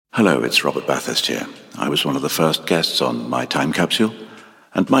Hello, it's Robert Bathurst here. I was one of the first guests on My Time Capsule,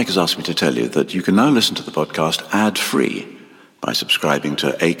 and Mike has asked me to tell you that you can now listen to the podcast ad-free by subscribing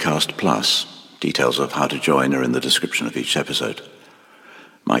to Acast Plus. Details of how to join are in the description of each episode.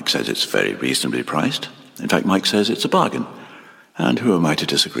 Mike says it's very reasonably priced. In fact, Mike says it's a bargain. And who am I to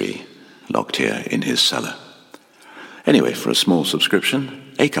disagree? Locked here in his cellar. Anyway, for a small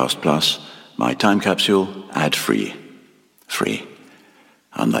subscription, Acast Plus, My Time Capsule, ad-free. Free.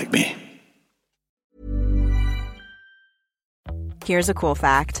 Unlike me. Here's a cool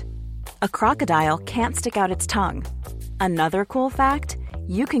fact. A crocodile can't stick out its tongue. Another cool fact,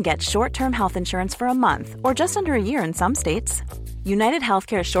 you can get short-term health insurance for a month or just under a year in some states. United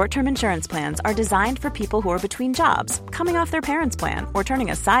Healthcare short-term insurance plans are designed for people who are between jobs, coming off their parents' plan, or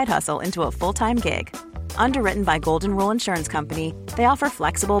turning a side hustle into a full-time gig. Underwritten by Golden Rule Insurance Company, they offer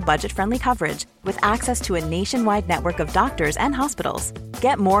flexible, budget-friendly coverage with access to a nationwide network of doctors and hospitals.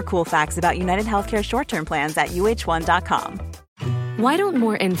 Get more cool facts about United Healthcare short-term plans at uh1.com. Why don't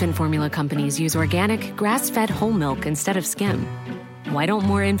more infant formula companies use organic, grass-fed whole milk instead of skim? Why don't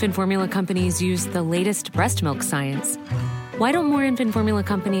more infant formula companies use the latest breast milk science? Why don't more infant formula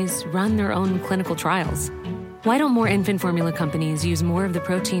companies run their own clinical trials? Why don't more infant formula companies use more of the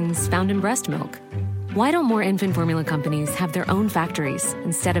proteins found in breast milk? Why don't more infant formula companies have their own factories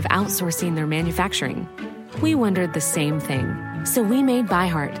instead of outsourcing their manufacturing? We wondered the same thing. So we made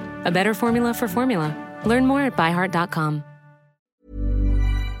ByHeart, a better formula for formula. Learn more at byheart.com.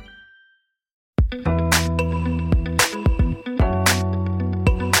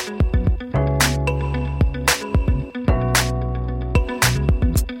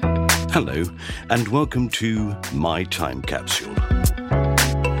 Hello, and welcome to My Time Capsule.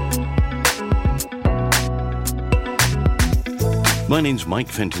 My name's Mike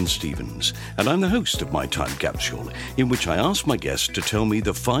Fenton Stevens, and I'm the host of My Time Capsule, in which I ask my guests to tell me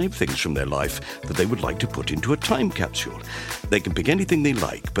the 5 things from their life that they would like to put into a time capsule. They can pick anything they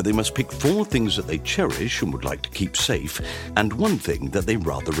like, but they must pick 4 things that they cherish and would like to keep safe, and 1 thing that they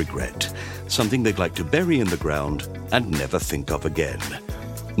rather regret, something they'd like to bury in the ground and never think of again.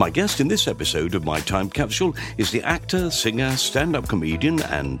 My guest in this episode of My Time Capsule is the actor, singer, stand-up comedian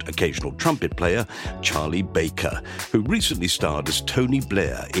and occasional trumpet player Charlie Baker, who recently starred as Tony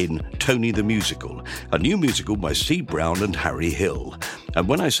Blair in Tony the Musical, a new musical by Steve Brown and Harry Hill. And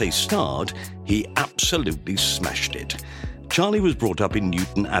when I say starred, he absolutely smashed it. Charlie was brought up in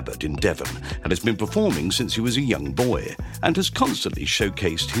Newton Abbot in Devon and has been performing since he was a young boy and has constantly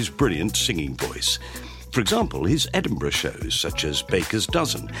showcased his brilliant singing voice. For example, his Edinburgh shows, such as Baker's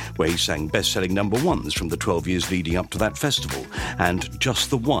Dozen, where he sang best-selling number 1s from the 12 years leading up to that festival, and Just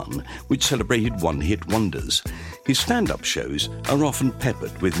the One, which celebrated one-hit wonders. His stand-up shows are often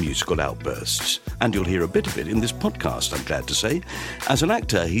peppered with musical outbursts, and you'll hear a bit of it in this podcast, I'm glad to say. As an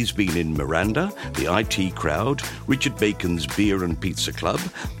actor, he's been in Miranda, The IT Crowd, Richard Bacon's Beer and Pizza Club,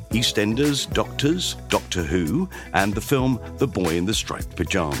 EastEnders, Doctors, Doctor Who, and the film The Boy in the Striped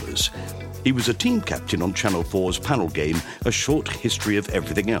Pyjamas. He was a team captain on Channel 4's panel game, A Short History of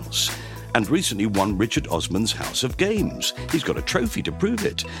Everything Else, and recently won Richard Osman's House of Games. He's got a trophy to prove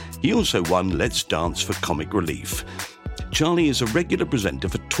it. He also won Let's Dance for Comic Relief. Charlie is a regular presenter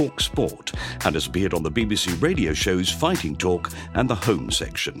for Talk Sport and has appeared on the BBC radio shows Fighting Talk and The Home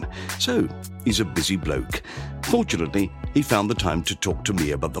Section. So, he's a busy bloke. Fortunately, he found the time to talk to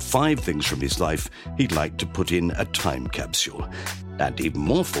me about the 5 things from his life he'd like to put in a time capsule. And even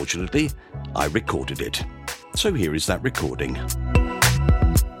more fortunately, I recorded it. So here is that recording.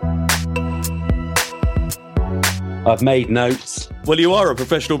 I've made notes. Well, you are a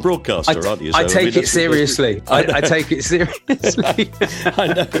professional broadcaster, aren't you? So, I take it seriously. I take it seriously. I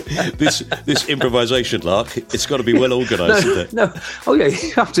know. This improvisation lark, it's got to be well organised, isn't it? No. Oh, yeah,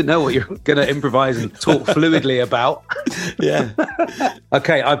 you have to know what you're going to improvise and talk fluidly about. Yeah.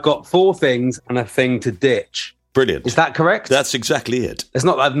 Okay, I've got 4 things and a thing to ditch. Brilliant. Is that correct? That's exactly it. It's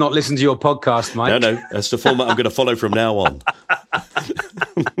not. I've not listened to your podcast, Mike. No. That's the format I'm going to follow from now on.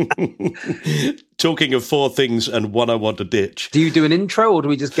 Talking of 4 things and 1 I want to ditch. Do you do an intro or do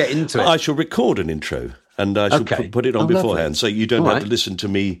we just get into it? I shall record an intro and I shall put it on beforehand, so you don't have to listen to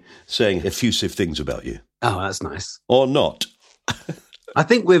me saying effusive things about you. Oh, that's nice. Or not. I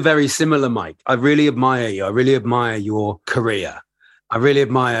think we're very similar, Mike. I really admire you. I really admire your career. I really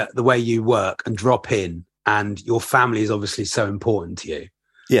admire the way you work and drop in. And your family is obviously so important to you.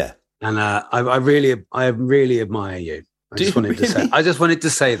 Yeah. And I really admire you. I just wanted to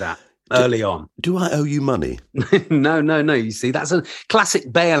say that early on. Do I owe you money? No. You see, that's a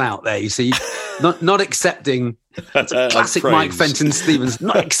classic bailout there. You see, not accepting. That's a classic Mike Fenton Stevens,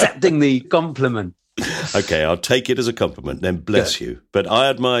 not accepting the compliment. Okay, I'll take it as a compliment, then bless you. But I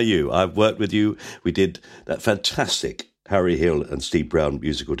admire you. I've worked with you. We did that fantastic Harry Hill and Steve Brown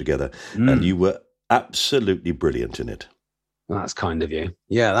musical together, and you were absolutely brilliant in it. Well, that's kind of you.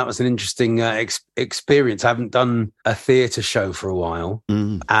 Yeah, that was an interesting experience. I haven't done a theatre show for a while,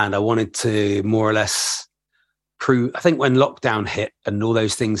 and I wanted to more or less prove. I think when lockdown hit and all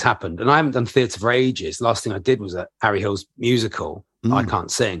those things happened, and I haven't done theatre for ages. Last thing I did was a Harry Hill's musical, I Can't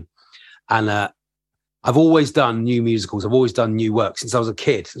Sing. And I've always done new musicals. I've always done new work since I was a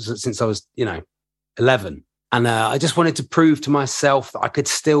kid, since I was, 11. And I just wanted to prove to myself that I could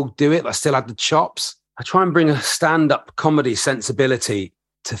still do it. I still had the chops. I try and bring a stand-up comedy sensibility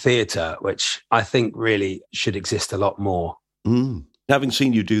to theatre, which I think really should exist a lot more. Having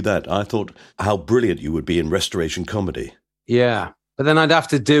seen you do that, I thought how brilliant you would be in restoration comedy. Yeah, but then I'd have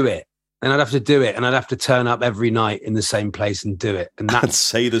to do it. And I'd have to do it, and I'd have to turn up every night in the same place and do it, and that's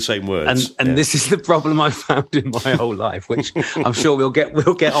say the same words. And this is the problem I've found in my whole life, which I'm sure we'll get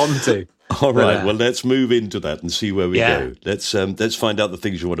onto. All right, well, let's move into that and see where we go. Let's find out the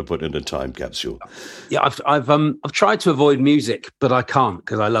things you want to put in a time capsule. Yeah, I've tried to avoid music, but I can't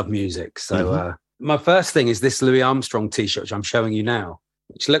because I love music. So my first thing is this Louis Armstrong T-shirt, which I'm showing you now,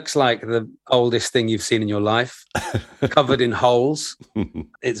 which looks like the oldest thing you've seen in your life, covered in holes.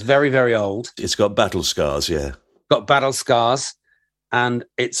 It's very, very old. It's got battle scars, yeah. Got battle scars. And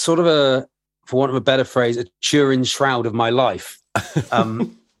it's sort of for want of a better phrase, a Turin shroud of my life.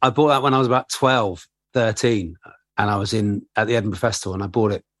 I bought that when I was about 12, 13, and I was at the Edinburgh Festival, and I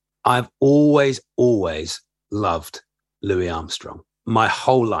bought it. I've always, always loved Louis Armstrong. My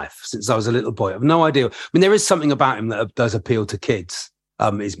whole life, since I was a little boy. I have no idea. I mean, there is something about him that does appeal to kids.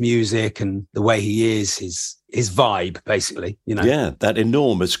 His music and the way he is, his vibe, basically, Yeah, that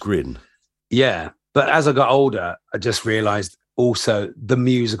enormous grin. Yeah. But as I got older, I just realized also the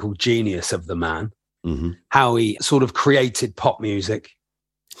musical genius of the man, how he sort of created pop music.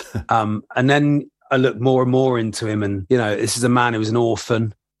 And then I looked more and more into him. And, this is a man who was an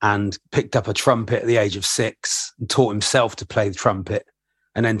orphan and picked up a trumpet at the age of 6 and taught himself to play the trumpet,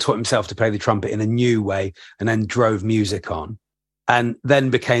 and then taught himself to play the trumpet in a new way, and then drove music on. And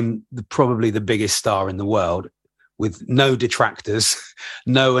then became probably the biggest star in the world with no detractors.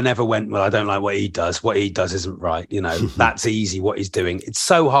 No one ever went, well, I don't like what he does. What he does isn't right. That's easy what he's doing. It's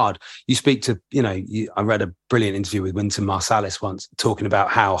so hard. You speak to, I read a brilliant interview with Wynton Marsalis once talking about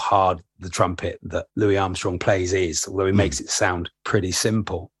how hard the trumpet that Louis Armstrong plays is, although he makes it sound pretty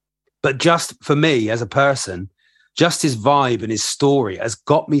simple. But just for me as a person, just his vibe and his story has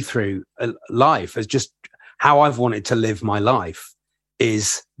got me through life, as just how I've wanted to live my life.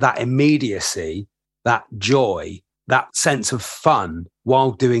 Is that immediacy, that joy, that sense of fun while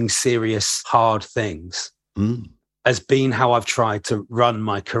doing serious, hard things has been how I've tried to run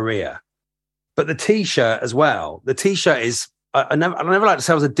my career. But the T-shirt as well, the T-shirt is, I never like to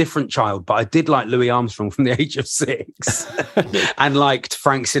say I was a different child, but I did like Louis Armstrong from the age of 6 and liked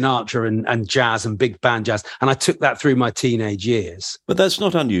Frank Sinatra and jazz and big band jazz. And I took that through my teenage years. But that's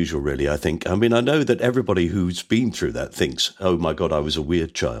not unusual, really, I think. I mean, I know that everybody who's been through that thinks, oh, my God, I was a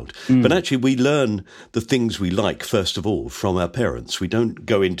weird child. But actually, we learn the things we like, first of all, from our parents. We don't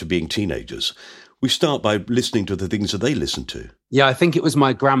go into being teenagers. We start by listening to the things that they listen to. Yeah, I think it was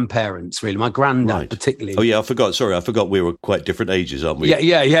my grandparents, really. My granddad, particularly. Oh, yeah, I forgot we were quite different ages, aren't we?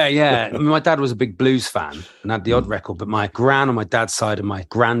 Yeah. I mean, my dad was a big blues fan and had the odd record, but my gran on my dad's side and my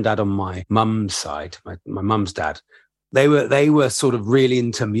granddad on my mum's side, my mum's dad, they were sort of really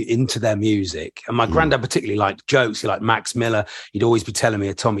into their music. And my granddad particularly liked jokes. He liked Max Miller. He'd always be telling me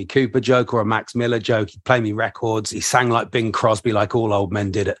a Tommy Cooper joke or a Max Miller joke. He'd play me records. He sang like Bing Crosby, like all old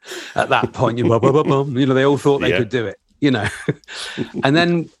men did at that point. They all thought they could do it, And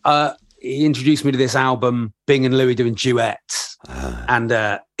then he introduced me to this album, Bing and Louis doing duets.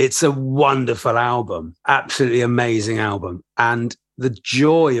 And it's a wonderful album, absolutely amazing album. And the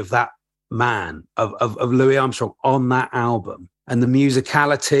joy of that man, of Louis Armstrong on that album, and the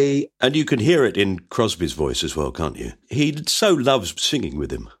musicality. And you can hear it in Crosby's voice as well, can't you? He so loves singing with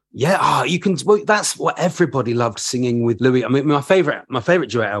him. Yeah, you can. Well, that's what everybody loved singing with Louis. I mean, my favorite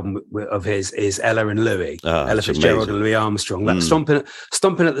duet album of his is Ella and Louis, Ella Fitzgerald and Louis Armstrong. That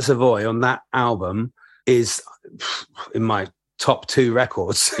Stomping at the Savoy on that album is in my top 2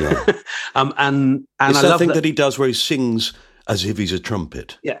 records. Yeah. and it's I that love thing that he does where he sings as if he's a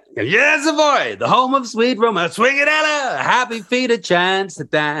trumpet. Yeah. Yeah, Savoy, the home of sweet romance. Swing it, Ella. Happy feet a chance to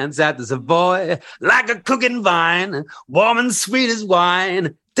dance at the Savoy like a cooking vine, warm and sweet as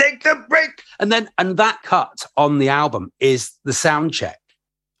wine. Take the break. And that cut on the album is the sound check.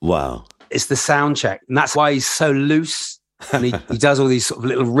 Wow. It's the sound check. And that's why he's so loose And he does all these sort of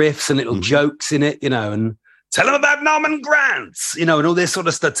little riffs and little jokes in it, and tell him about Norman Granz, and all this sort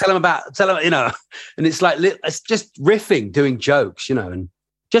of stuff. Tell him, and it's like, it's just riffing, doing jokes, and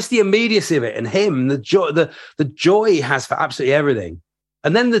just the immediacy of it, and him, the joy he has for absolutely everything.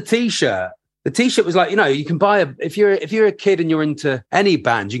 And then the T-shirt was like, you can buy if you're a kid and you're into any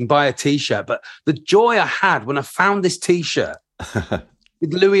band, you can buy a T-shirt. But the joy I had when I found this T-shirt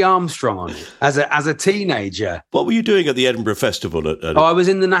with Louis Armstrong on it as a teenager. What were you doing at the Edinburgh Festival? I was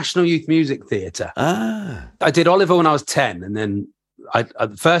in the National Youth Music Theatre. Ah. I did Oliver when I was 10, and then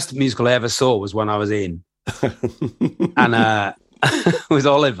the first musical I ever saw was when I was in. And with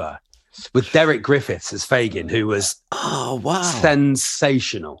Oliver, with Derek Griffiths as Fagin, who was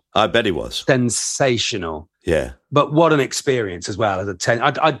sensational. I bet he was. Sensational. Yeah. But what an experience as well as a 10.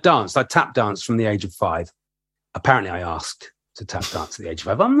 I tap danced from the age of 5. Apparently I asked to tap dance at the age of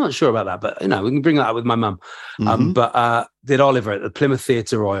 5. I'm not sure about that, but we can bring that up with my mum. But did Oliver at the Plymouth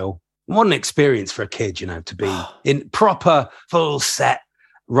Theatre Royal. What an experience for a kid, to be in proper full set.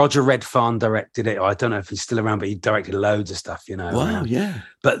 Roger Redfern directed it. I don't know if he's still around, but he directed loads of stuff, Wow, yeah.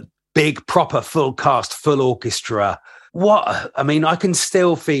 But big, proper, full cast, full orchestra. I can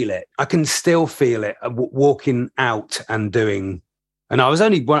still feel it. Walking out and doing, and I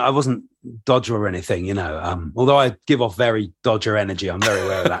wasn't Dodger or anything, although I give off very Dodger energy. I'm very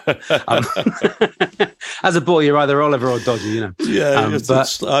aware of that. As a boy, you're either Oliver or Dodger, Yeah,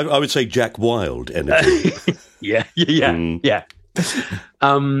 I would say Jack Wilde energy. Yeah.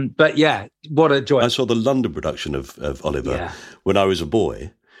 But yeah, what a joy. I saw the London production of Oliver when I was a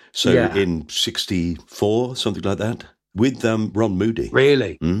boy. So in 64, something like that, with Ron Moody.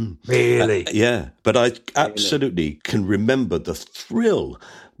 Really? Really? Yeah. But I absolutely can remember the thrill,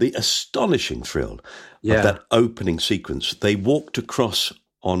 the astonishing thrill of that opening sequence. They walked across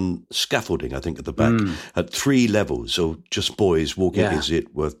on scaffolding, I think, at the back, at 3 levels, or just boys walking, is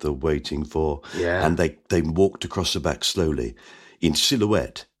it worth the waiting for? Yeah. And they walked across the back slowly in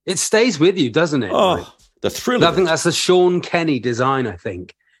silhouette. It stays with you, doesn't it? Oh, the thrill. I think that's the Sean Kenny design, I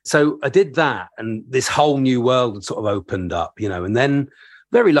think. So I did that, and this whole new world had sort of opened up, and then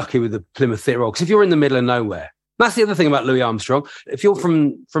very lucky with the Plymouth Theatre Royal, because if you're in the middle of nowhere, that's the other thing about Louis Armstrong. If you're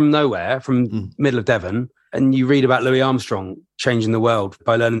from nowhere, from middle of Devon, and you read about Louis Armstrong changing the world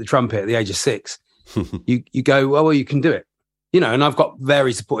by learning the trumpet at the age of 6, you go, well, you can do it. And I've got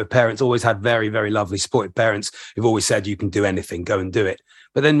very supportive parents, always had very, very lovely supportive parents who've always said, you can do anything, go and do it.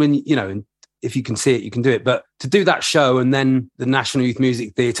 But then when, if you can see it, you can do it. But to do that show, and then the National Youth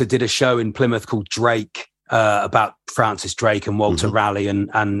Music Theatre did a show in Plymouth called Drake, about Francis Drake and Walter Raleigh, and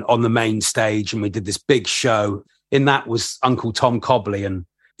on the main stage, and we did this big show. In that was Uncle Tom Cobley, and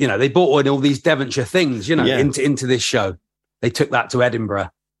they brought in all these Devonshire things, into this show. They took that to Edinburgh.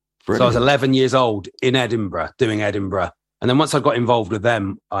 Brilliant. So I was 11 years old in Edinburgh, doing Edinburgh. And then once I got involved with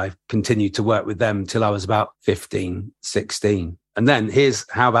them, I continued to work with them till I was about 15, 16. And then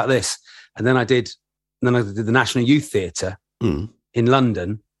how about this? And then I did the National Youth Theatre in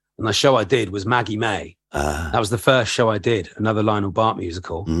London. And the show I did was Maggie May. That was the first show I did, another Lionel Bart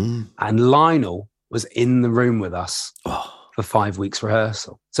musical. And Lionel was in the room with us for 5 weeks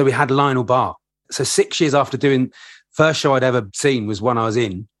rehearsal. So we had Lionel Bart. So 6 years after doing, first show I'd ever seen was when I was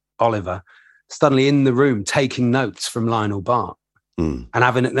in Oliver, suddenly in the room taking notes from Lionel Bart and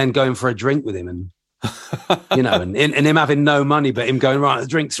then going for a drink with him, and and him having no money, but him going, right, the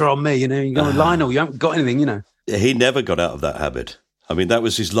drinks are on me, you going, Lionel, you haven't got anything, He never got out of that habit. I mean, that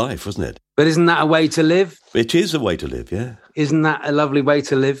was his life, wasn't it? But isn't that a way to live? It is a way to live, yeah. Isn't that a lovely way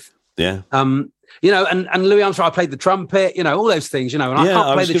to live? Yeah. And Louis Armstrong, I played the trumpet, all those things, and I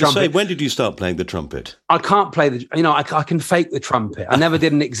can't play the trumpet. Say, when did you start playing the trumpet? I can't play I can fake the trumpet. I never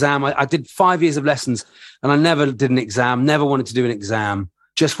did an exam. I did 5 years of lessons, and I never did an exam, never wanted to do an exam,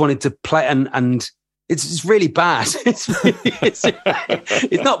 just wanted to play. And it's really bad. It's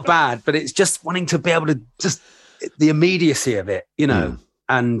not bad, but it's just wanting to be able to just the immediacy of it,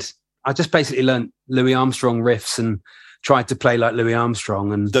 and I just basically learned Louis Armstrong riffs and tried to play like Louis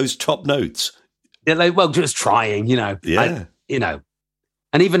Armstrong, and those top notes. Yeah, just trying, Yeah.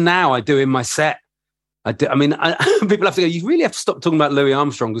 And even now I do in my set. People have to go, you really have to stop talking about Louis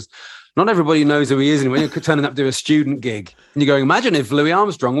Armstrong, because not everybody knows who he is. And when you're turning up to do a student gig and you're going, imagine if Louis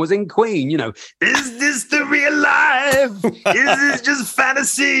Armstrong was in Queen, is this the real life? Is this just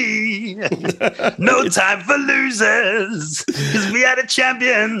fantasy? No time for losers, because we are the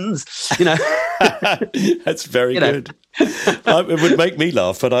champions. That's very good. It would make me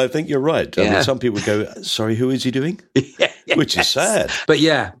laugh, but I think you're right. I mean, some people would go, sorry, who is he doing? Which is sad. But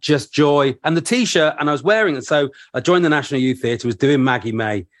yeah, just joy. And the T-shirt, and I was wearing it. So I joined the National Youth Theatre, was doing Maggie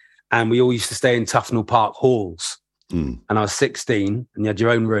May, and we all used to stay in Tufnell Park halls. and I was 16, and you had your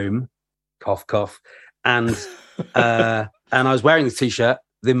own room, cough, cough, and I was wearing the T-shirt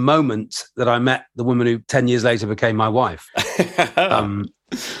the moment that I met the woman who 10 years later became my wife.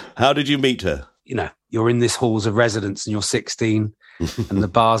 How did you meet her? You know, you're in this halls of residence and you're 16 and the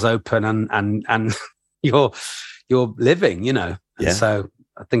bar's open and you're living, you know. And Yeah. so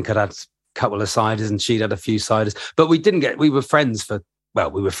I think I'd had a couple of ciders and she'd had a few ciders, but we were friends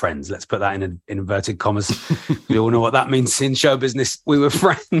we were friends. Let's put that in inverted commas. We all know what that means in show business. We were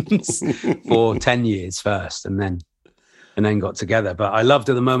friends for 10 years first and then got together. But I loved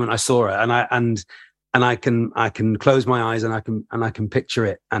her the moment I saw her, and I can close my eyes and I can picture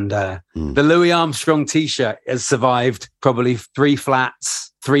it. And the Louis Armstrong T-shirt has survived probably 3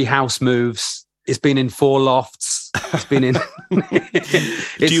 flats, 3 house moves. It's been in 4 lofts. It's been in.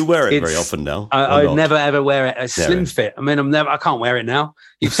 Do you wear it very often now? I never ever wear it. A slim fit. I mean, I can't wear it now.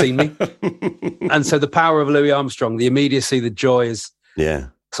 You've seen me. And so the power of Louis Armstrong, the immediacy, the joy is. Yeah.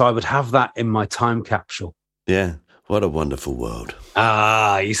 So I would have that in my time capsule. Yeah. What a wonderful world.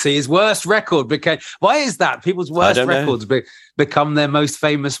 You see, his worst record became... Why is that? People's worst records become their most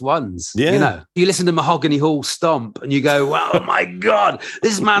famous ones. Yeah. You know, you listen to Mahogany Hall stomp and you go, oh my God,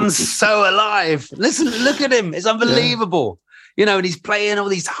 this man's so alive. Listen, look at him. It's unbelievable. Yeah. You know, and he's playing all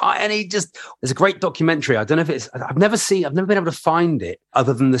these high... And there's a great documentary. I don't know if it's... I've never been able to find it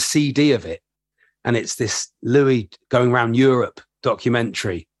other than the CD of it. And it's this Louis going around Europe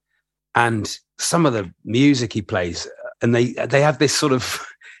documentary. And some of the music he plays, and they have this sort of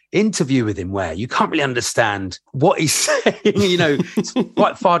interview with him where you can't really understand what he's saying. You know, it's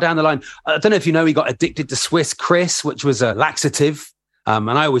quite far down the line. I don't know if you know, he got addicted to Swiss Chris, which was a laxative.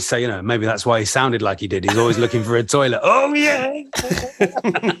 And I always say, you know, maybe that's why he sounded like he did. He's always looking for a toilet. Oh, yeah.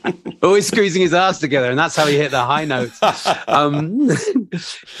 Always squeezing his ass together. And that's how he hit the high notes.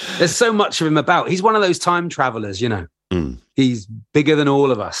 There's so much of him about. He's one of those time travelers, you know. He's bigger than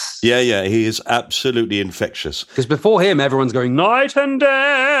all of us. Yeah, he is absolutely infectious. Because before him, everyone's going, night and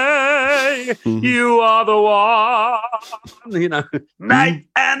day, you are the one. You know, night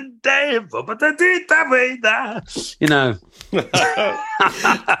and day, you know.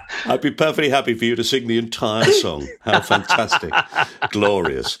 I'd be perfectly happy for you to sing the entire song. How fantastic.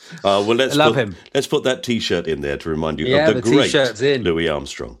 Glorious. Well, let's put that T-shirt in there to remind you of the great T-shirt's in. Louis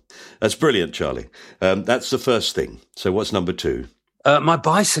Armstrong. That's brilliant, Charlie. That's the first thing. So what's number 2? My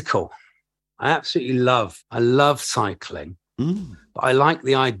bicycle. I love cycling, but I like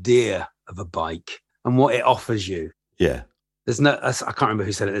the idea of a bike and what it offers you. Yeah. I can't remember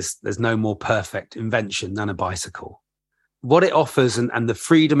who said it. There's no more perfect invention than a bicycle. What it offers and the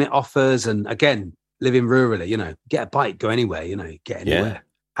freedom it offers. And again, living rurally, you know, get a bike, go anywhere, you know, get anywhere. Yeah.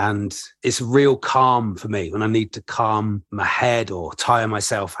 And it's real calm for me when I need to calm my head or tire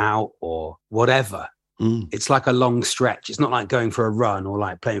myself out or whatever. It's like a long stretch. It's not like going for a run or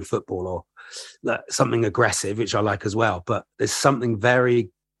like playing football or something aggressive, which I like as well. But there's something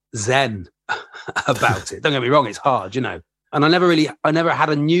very zen about it. Don't get me wrong, it's hard, you know. And I never had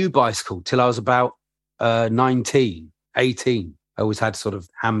a new bicycle till I was about 19, 18. I always had sort of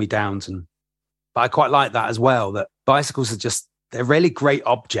hand-me-downs, but I quite like that as well, that bicycles they're really great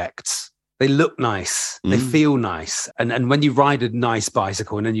objects. They look nice. They feel nice. And when you ride a nice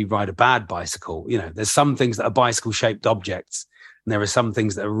bicycle and then you ride a bad bicycle, you know, there's some things that are bicycle-shaped objects and there are some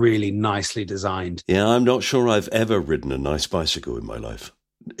things that are really nicely designed. Yeah, I'm not sure I've ever ridden a nice bicycle in my life.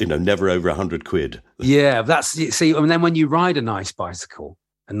 You know, never over 100 quid. Yeah, and then when you ride a nice bicycle,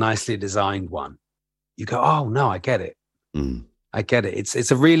 a nicely designed one, you go, oh, no, I get it. I get it.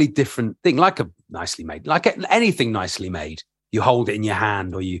 It's a really different thing, like anything nicely made. You hold it in your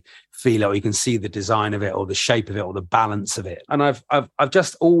hand or you feel it or you can see the design of it or the shape of it or the balance of it. And I've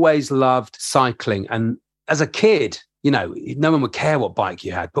just always loved cycling. And as a kid, you know, no one would care what bike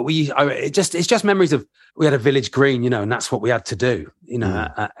you had, but it's just memories of, we had a village green, you know, and that's what we had to do, you know,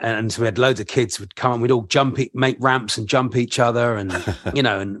 and so we had loads of kids would come and we'd all make ramps and jump each other and, you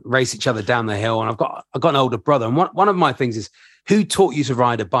know, and race each other down the hill. And I've got an older brother. And one of my things is, who taught you to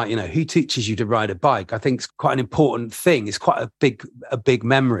ride a bike? You know, who teaches you to ride a bike? I think it's quite an important thing. It's quite a big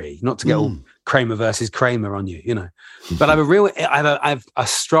memory, not to get all Kramer versus Kramer on you, you know. But I have a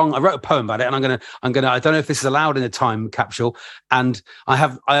strong. I wrote a poem about it, and I'm gonna. I don't know if this is allowed in a time capsule. And I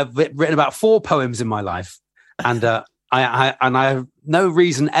have written about 4 poems in my life, and I have no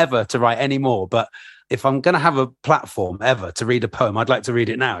reason ever to write any more. But if I'm going to have a platform ever to read a poem, I'd like to read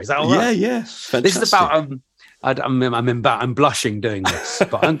it now. Is that all right? Yeah. Fantastic. This is about I'm blushing doing this,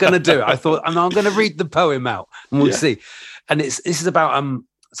 but I'm going to do it. I thought I'm going to read the poem out and we'll see. And this is about,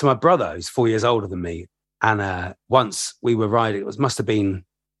 so my brother, who's 4 years older than me. And once we were riding, must have been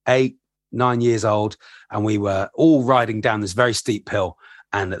 8, 9 years old, and we were all riding down this very steep hill.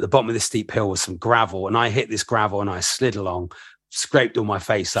 And at the bottom of this steep hill was some gravel, and I hit this gravel and I slid along, scraped all my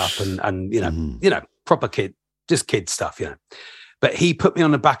face up, and proper kid stuff, But he put me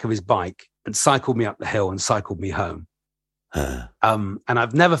on the back of his bike and cycled me up the hill and cycled me home. And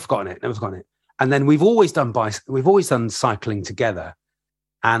I've never forgotten it. And then we've always done cycling together.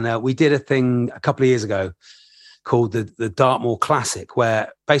 And we did a thing a couple of years ago called the Dartmoor Classic,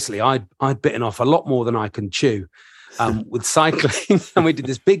 where basically I'd bitten off a lot more than I can chew with cycling. And we did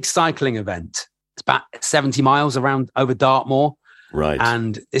this big cycling event. It's about 70 miles over Dartmoor. Right.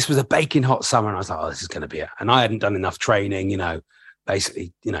 And this was a baking hot summer. And I was like, this is going to be it. And I hadn't done enough training,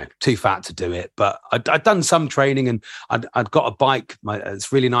 basically, too fat to do it. But I'd done some training, and I'd got a bike,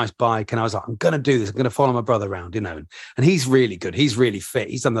 this really nice bike. And I was like, I'm going to do this. I'm going to follow my brother around, And he's really good. He's really fit.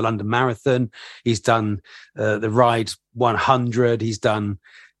 He's done the London Marathon. He's done the Ride 100. He's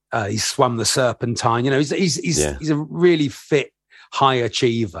swum the Serpentine. He's a really fit, high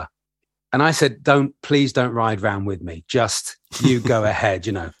achiever. And I said, please don't ride round with me. Just you go ahead,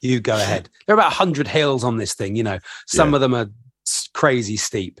 you go ahead. There are about 100 hills on this thing, Some of them are crazy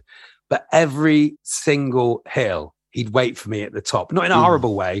steep, but every single hill he'd wait for me at the top, not in a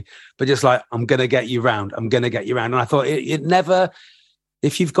horrible way, but just like, I'm going to get you round. And I thought it never,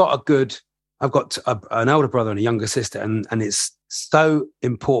 if you've got I've got an older brother and a younger sister, and it's so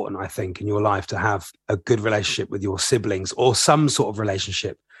important, I think, in your life to have a good relationship with your siblings, or some sort of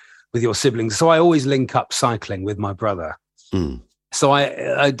relationship with your siblings. So I always link up cycling with my brother. So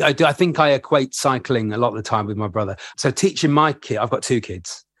I think I equate cycling a lot of the time with my brother. So teaching my kid, I've got 2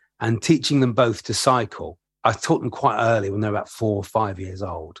 kids, and teaching them both to cycle, I taught them quite early when they're about 4 or 5 years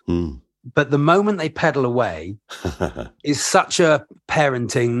old. But the moment they pedal away is such a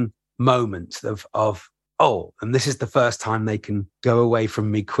parenting moment of, and this is the first time they can go away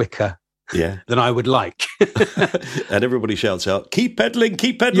from me quicker than I would like. And everybody shouts out, keep pedaling.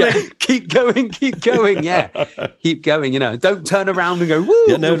 Keep going. Keep going, Don't turn around and go, woo,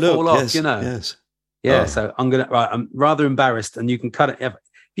 fall off, Yes. Yeah, so I'm rather embarrassed, and you can cut it. If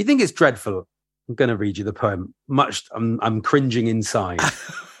you think it's dreadful, I'm going to read you the poem. I'm cringing inside.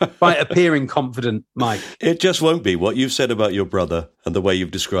 By appearing confident, Mike. It just won't be. What you've said about your brother and the way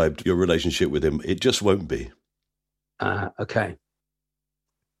you've described your relationship with him, it just won't be. Okay.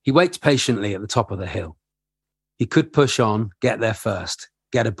 He waits patiently at the top of the hill. He could push on, get there first,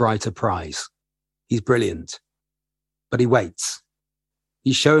 get a brighter prize. He's brilliant. But he waits.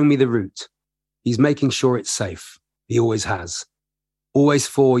 He's showing me the route. He's making sure it's safe. He always has. Always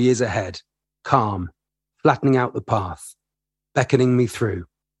 4 years ahead, calm, flattening out the path, beckoning me through,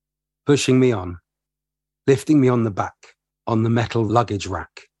 pushing me on, lifting me on the back, on the metal luggage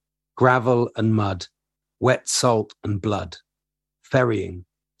rack, gravel and mud, wet salt and blood, ferrying,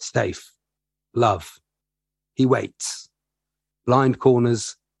 safe, love. He waits. Blind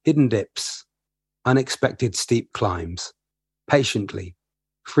corners, hidden dips, unexpected steep climbs, patiently,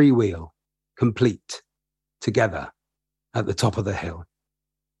 freewheel, complete, together at the top of the hill.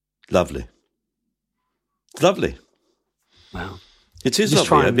 Lovely. Wow. It is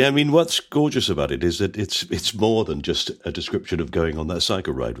lovely. I mean, what's gorgeous about it is that it's more than just a description of going on that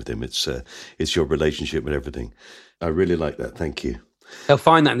cycle ride with him. It's your relationship and everything. I really like that. Thank you. They'll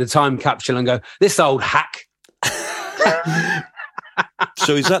find that in the time capsule and go, this old hack.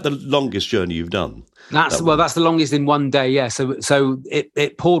 So is that the longest journey you've done? That's the longest in one day, yeah. So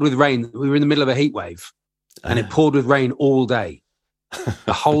it poured with rain. We were in the middle of a heat wave, and it poured with rain all day,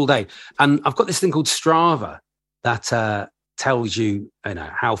 the whole day. And I've got this thing called Strava that tells you,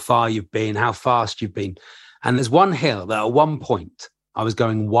 how far you've been, how fast you've been. And there's one hill that at one point I was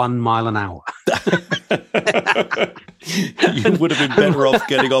going 1 mile an hour. You would have been better off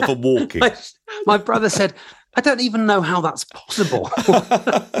getting off and walking. My brother said, I don't even know how that's possible.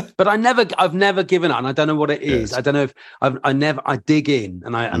 But I've never given up, and I don't know what it is. Yes. I don't know if I dig in,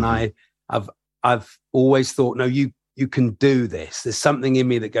 and I've always thought, no, you can do this. There's something in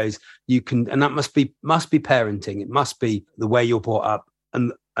me that goes, you can, and that must be parenting. It must be the way you're brought up,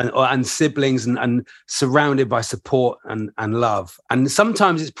 and siblings, and surrounded by support and love. And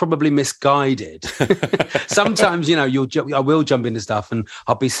sometimes it's probably misguided. Sometimes, I will jump into stuff, and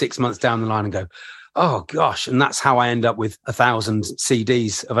I'll be 6 months down the line and go, oh gosh. And that's how I end up with 1,000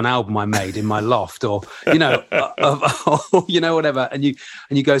 CDs of an album I made in my loft, or, whatever. And you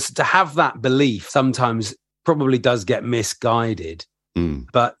go, so to have that belief sometimes probably does get misguided.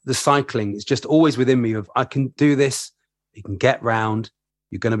 But the cycling is just always within me of, I can do this. You can get round.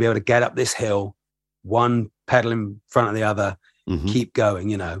 You're going to be able to get up this hill, one pedal in front of the other, keep going,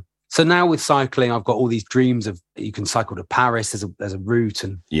 So now with cycling, I've got all these dreams of you can cycle to Paris. There's a route,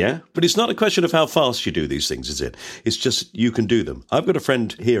 and yeah, but it's not a question of how fast you do these things, is it? It's just you can do them. I've got a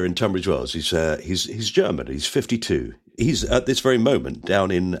friend here in Tunbridge Wells. He's German. He's 52. He's at this very moment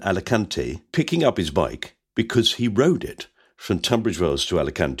down in Alicante picking up his bike because he rode it from Tunbridge Wells to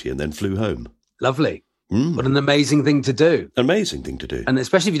Alicante and then flew home. Lovely. What an amazing thing to do. Amazing thing to do. And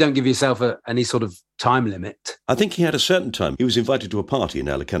especially if you don't give yourself any sort of time limit. I think he had a certain time. He was invited to a party in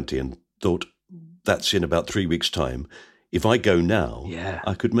Alicante and thought, that's in about 3 weeks' time. If I go now,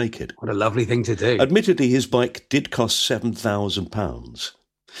 I could make it. What a lovely thing to do. Admittedly, his bike did cost £7,000.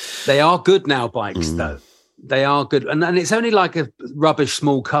 They are good now, bikes, though. They are good. And it's only like a rubbish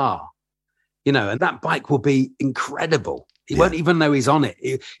small car, and that bike will be incredible. He won't even know he's on it.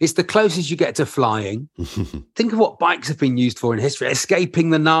 It's the closest you get to flying. Think of what bikes have been used for in history.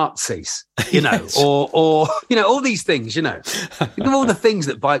 Escaping the Nazis, Yes. or all these things, Think of all the things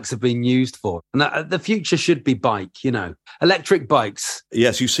that bikes have been used for. And the future should be bike, electric bikes.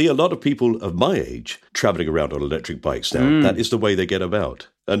 Yes, you see a lot of people of my age travelling around on electric bikes now. That is the way they get about.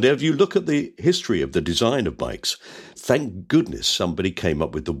 And if you look at the history of the design of bikes, thank goodness somebody came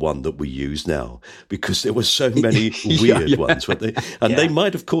up with the one that we use now, because there were so many weird ones, weren't they? And they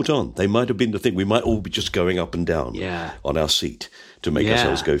might have caught on. They might have been the thing. We might all be just going up and down on our seat to make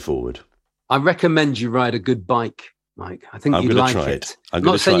ourselves go forward. I recommend you ride a good bike, Mike. I think you'd like it. I'm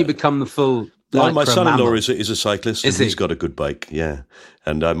not saying you become the full... No, my son-in-law is a cyclist. Is and he's got a good bike, yeah.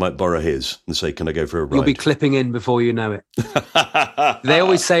 And I might borrow his and say, can I go for a ride? You'll be clipping in before you know it. They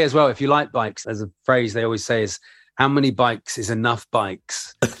always say as well, if you like bikes, there's a phrase they always say is, how many bikes is enough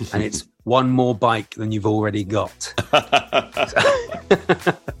bikes? And it's one more bike than you've already got.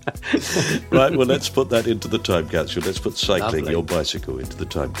 Right, well, let's put that into the time capsule. Let's put cycling, your bicycle, into the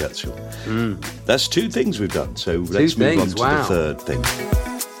time capsule. That's 2 things we've done. So let's move on to the third thing.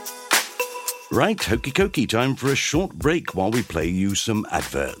 Right, hokey cokey, time for a short break while we play you some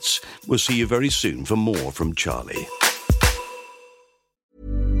adverts. We'll see you very soon for more from Charlie.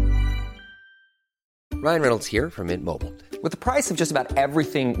 Ryan Reynolds here from Mint Mobile. With the price of just about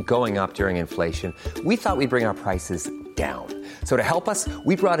everything going up during inflation, we thought we'd bring our prices down. So to help us,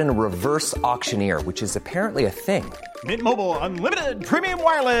 we brought in a reverse auctioneer, which is apparently a thing. Mint Mobile Unlimited Premium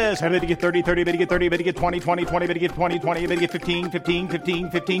Wireless. How to get 30, 30, bit to get 30, bit to get 20, 20, 20, bit to get 20, 20, bit to get 15, 15,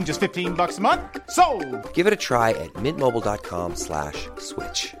 15, 15, just $15 a month? Sold! Give it a try at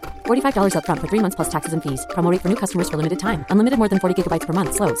mintmobile.com/switch. $45 up front for 3 months plus taxes and fees. Promo rate for new customers for limited time. Unlimited more than 40 gigabytes per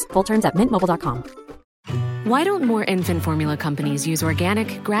month. Slows full terms at mintmobile.com. Why don't more infant formula companies use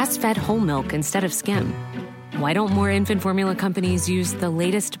organic, grass-fed whole milk instead of skim? Why don't more infant formula companies use the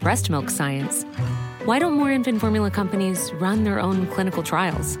latest breast milk science? Why don't more infant formula companies run their own clinical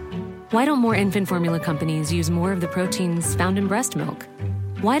trials? Why don't more infant formula companies use more of the proteins found in breast milk?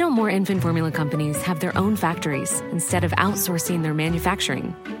 Why don't more infant formula companies have their own factories instead of outsourcing their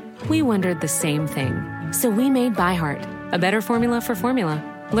manufacturing? We wondered the same thing. So we made ByHeart, a better formula for formula.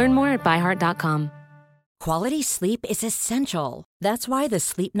 Learn more at byheart.com. Quality sleep is essential. That's why the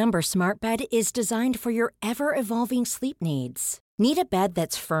Sleep Number Smart Bed is designed for your ever-evolving sleep needs. Need a bed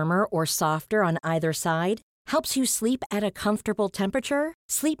that's firmer or softer on either side? Helps you sleep at a comfortable temperature?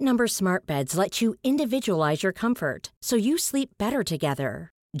 Sleep Number Smart Beds let you individualize your comfort, so you sleep better together.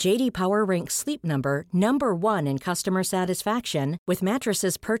 J.D. Power ranks Sleep Number number 1 in customer satisfaction with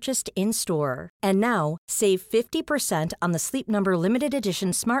mattresses purchased in-store. And now, save 50% on the Sleep Number Limited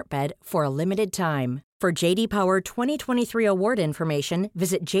Edition Smart Bed for a limited time. For J.D. Power 2023 award information,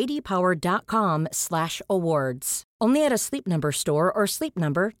 visit jdpower.com/awards. Only at a Sleep Number store or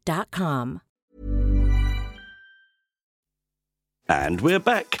sleepnumber.com. And we're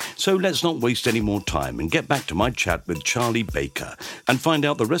back. So let's not waste any more time and get back to my chat with Charlie Baker and find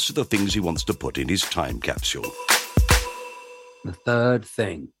out the rest of the things he wants to put in his time capsule. The third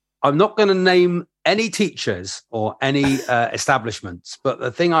thing. I'm not going to name any teachers or any establishments, but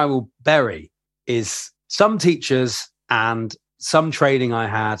the thing I will bury is some teachers and some training I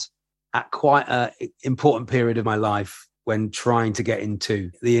had at quite an important period of my life when trying to get into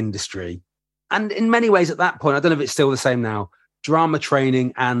the industry. And in many ways at that point, I don't know if it's still the same now, drama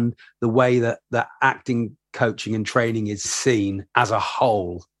training and the way that acting coaching and training is seen as a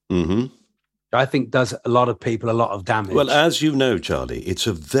whole, I think does a lot of people a lot of damage. Well, as you know, Charlie, it's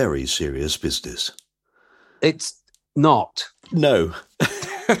a very serious business. It's not. No.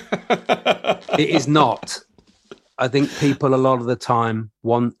 It is not. I think people a lot of the time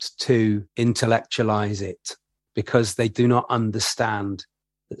want to intellectualize it because they do not understand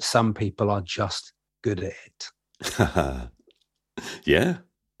that some people are just good at it. Yeah.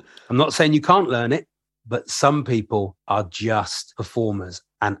 I'm not saying you can't learn it, But some people are just performers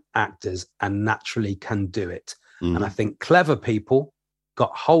and actors and naturally can do it. And I think clever people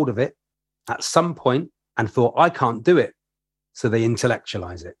got hold of it at some point and thought, I can't do it. So they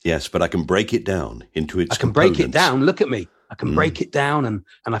intellectualize it. Yes, but I can break it down into its I can components. break it down. Look at me. I can break it down. And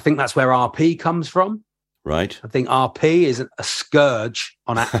I think that's where RP comes from. Right. I think RP is a scourge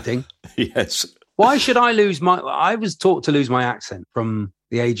on acting. Yes. Why should I lose I was taught to lose my accent from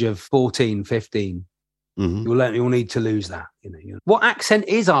the age of 14, 15. You'll need to lose that. What accent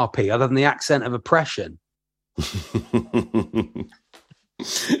is RP other than the accent of oppression?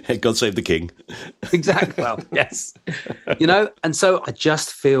 God save the king. Exactly. Well, yes. And so I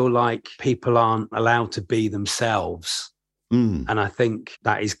just feel like people aren't allowed to be themselves. And I think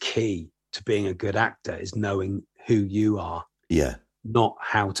that is key to being a good actor, is knowing who you are. Yeah. Not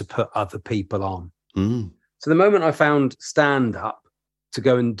how to put other people on. So the moment I found stand-up to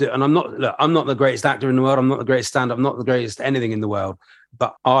go and do, and I'm not the greatest actor in the world, I'm not the greatest stand-up, I'm not the greatest anything in the world,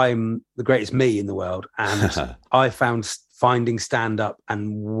 but I'm the greatest me in the world. And I found finding stand-up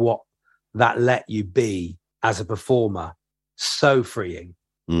and what that let you be as a performer so freeing.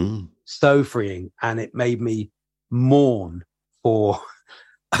 So freeing. And it made me mourn for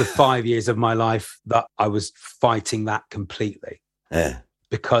the 5 years of my life that I was fighting that completely. Yeah.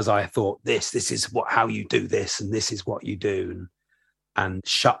 Because I thought this is how you do this, and this is what you do, and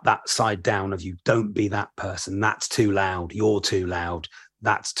shut that side down of you. Don't be that person. That's too loud. You're too loud.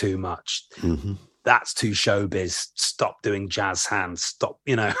 That's too much. That's too showbiz. Stop doing jazz hands. Stop.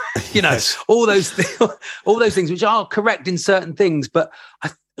 Yes. all those things which are correct in certain things, but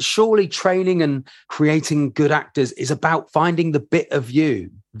surely training and creating good actors is about finding the bit of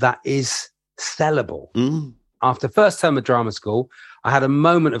you that is sellable. After first term of drama school, I had a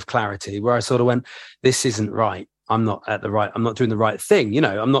moment of clarity where I sort of went, this isn't right. I'm not doing the right thing.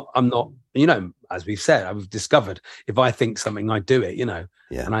 I'm not, as we've said, I've discovered if I think something, I do it,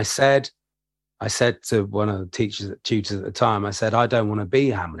 Yeah. And I said to one of the tutors at the time, I said, I don't want to be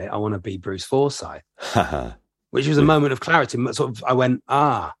Hamlet. I want to be Bruce Forsyth, which was a moment of clarity. Sort of, I went,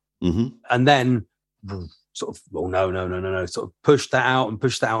 and then sort of, well, no, sort of pushed that out.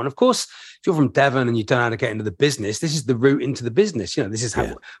 And of course, if you're from Devon and you don't know how to get into the business, this is the route into the business. This is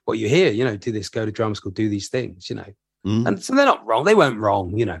what you hear, do this, go to drama school, do these things, And so they're not wrong. They weren't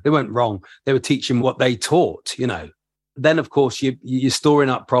wrong, They weren't wrong. They were teaching what they taught, Then, of course, you're storing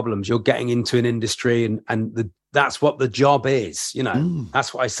up problems. You're getting into an industry and that's what the job is,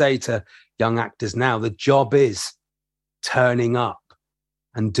 That's what I say to young actors now. The job is turning up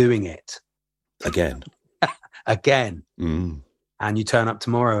and doing it. Again. And you turn up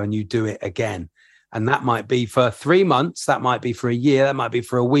tomorrow and you do it again. And that might be for 3 months. That might be for a year. That might be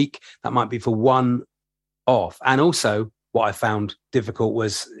for a week. That might be for one off. And also what I found difficult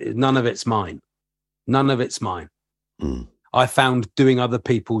was none of it's mine. I found doing other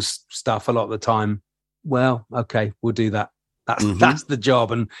people's stuff a lot of the time. Well, okay, we'll do that. That's the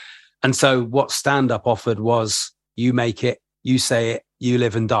job. And so what stand-up offered was, you make it, you say it, you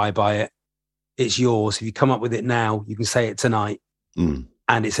live and die by it. It's yours. If you come up with it now, you can say it tonight.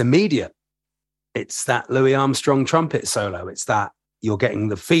 And it's immediate. It's that Louis Armstrong trumpet solo. It's that you're getting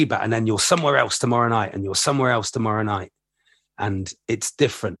the feedback, and then you're somewhere else tomorrow night, and you're somewhere else tomorrow night. And it's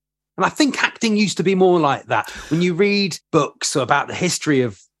different. And I think acting used to be more like that. When you read books about the history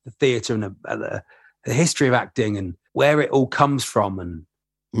of the theatre and the history of acting and where it all comes from,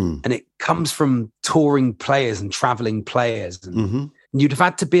 and it comes from touring players and traveling players. And you'd have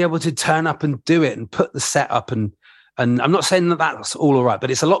had to be able to turn up and do it and put the set up. And I'm not saying that that's all right, but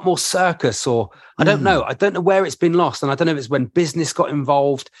it's a lot more circus, or I don't know. I don't know where it's been lost. And I don't know if it's when business got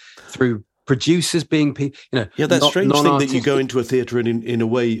involved through producers being people, Yeah, that strange thing that you go into a theatre and in a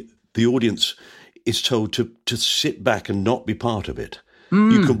way the audience is told to sit back and not be part of it.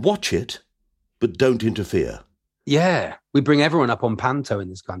 You can watch it, but don't interfere. Yeah. We bring everyone up on panto in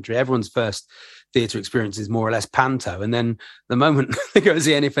this country. Everyone's first theatre experience is more or less panto. And then the moment they go to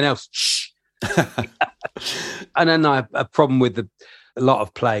see anything else, shh. And then I have a problem with a lot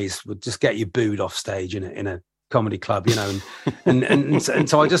of plays would just get you booed off stage in a comedy club, and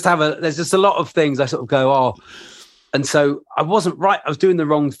so I just there's just a lot of things I sort of go, and so I wasn't right. I was doing the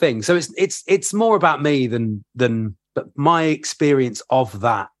wrong thing. So it's more about me than but my experience of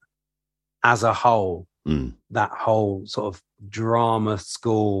that as a whole, that whole sort of drama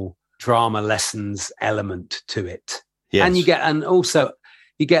school, drama lessons element to it. Yes. And also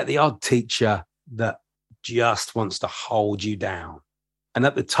you get the odd teacher that just wants to hold you down. And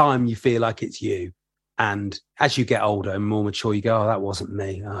at the time you feel like it's you. And as you get older and more mature, you go, that wasn't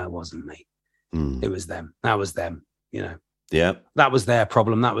me. Oh, it wasn't me. It was them. That was them, Yeah. That was their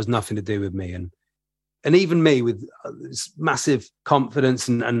problem. That was nothing to do with me. And even me with this massive confidence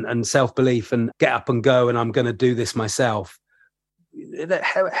and self-belief and get up and go and I'm going to do this myself, that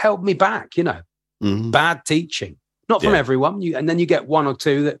held me back, Bad teaching. Not from everyone. And then you get one or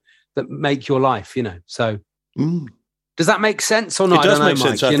two that make your life, So does that make sense or not? It does make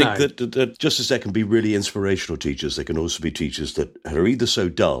Mike, sense. I think that just as there can be really inspirational teachers, there can also be teachers that are either so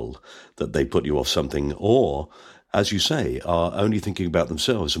dull that they put you off something or, as you say, are only thinking about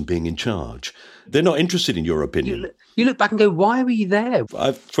themselves and being in charge. They're not interested in your opinion. You look back and go, why were you there?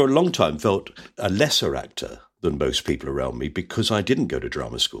 I've, for a long time, felt a lesser actor than most people around me because I didn't go to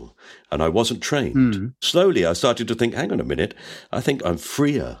drama school and I wasn't trained. Slowly, I started to think, hang on a minute, I think I'm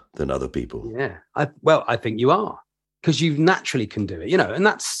freer than other people. Yeah. I think you are, because you naturally can do it, and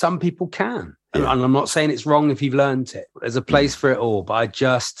that's some people can. And I'm not saying it's wrong if you've learned it. There's a place for it all. But I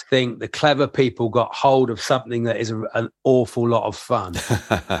just think the clever people got hold of something that is an awful lot of fun.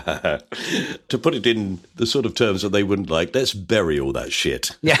 To put it in the sort of terms that they wouldn't like, let's bury all that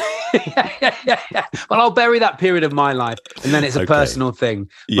shit. Yeah. Well, I'll bury that period of my life. And then it's a personal thing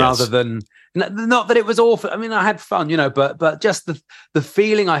rather than... Not that it was awful. I mean, I had fun, but just the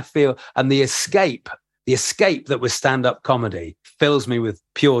feeling I feel and the escape that was stand-up comedy fills me with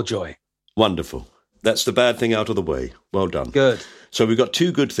pure joy. Wonderful. That's the bad thing out of the way. Well done. Good. So we've got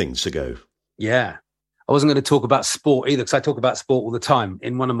two good things to go. Yeah. I wasn't going to talk about sport either, because I talk about sport all the time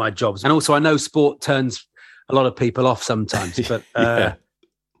in one of my jobs. And also I know sport turns a lot of people off sometimes, but I'll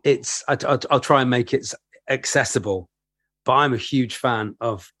try and make it accessible. But I'm a huge fan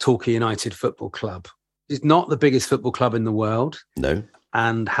of Torquay United Football Club. It's not the biggest football club in the world. No.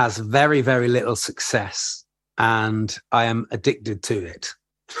 And has very, very little success. And I am addicted to it.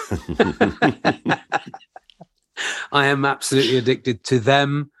 I am absolutely addicted to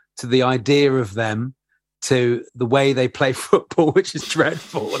them, to the idea of them, to the way they play football, which is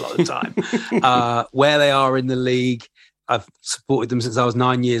dreadful a lot of the time, where they are in the league. I've supported them since I was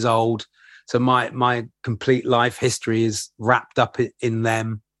 9 years old. So my complete life history is wrapped up in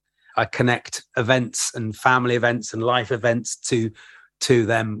them. I connect events and family events and life events to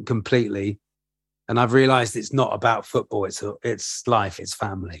them completely. And I've realised it's not about football. It's life. It's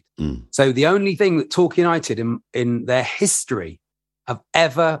family. So the only thing that Torquay United in their history have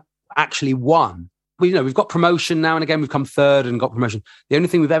ever actually won, we've got promotion now and again. We've come third and got promotion. The only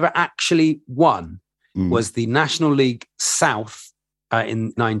thing we've ever actually won was the National League South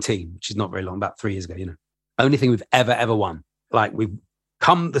in 19, which is not very long, about 3 years ago. Only thing we've ever won. Like we've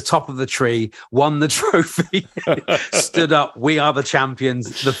come the top of the tree, won the trophy, stood up, we are the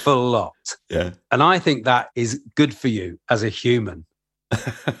champions, the full lot. Yeah. And I think that is good for you as a human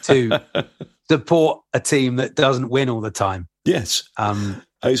to support a team that doesn't win all the time. Yes. I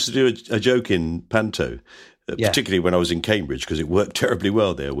used to do a joke in Panto, particularly when I was in Cambridge, because it worked terribly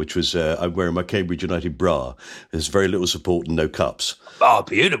well there, which was I'm wearing my Cambridge United bra. There's very little support and no cups. Oh,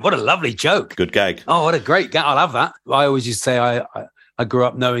 beautiful. What a lovely joke. Good gag. Oh, what a great gag. I love that. I always used to say I grew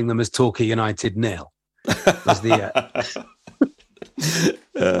up knowing them as Torquay United nil.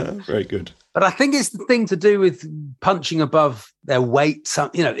 Very good. But I think it's the thing to do with punching above their weight.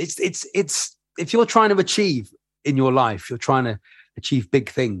 It's if you're trying to achieve in your life, you're trying to achieve big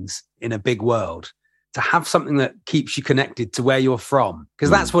things in a big world, to have something that keeps you connected to where you're from,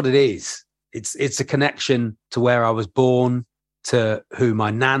 because that's what it is. It's a connection to where I was born, to who my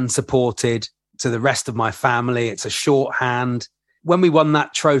nan supported, to the rest of my family. It's a shorthand. When we won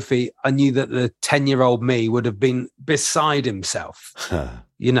that trophy, I knew that the 10-year-old me would have been beside himself, and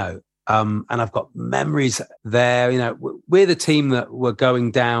I've got memories there. We're the team that were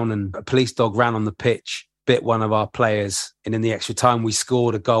going down and a police dog ran on the pitch, bit one of our players. And in the extra time, we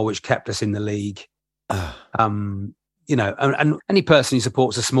scored a goal, which kept us in the league. And any person who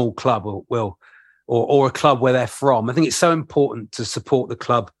supports a small club or a club where they're from, I think it's so important to support the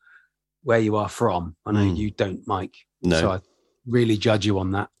club where you are from. I know you don't, Mike. No. So I really judge you on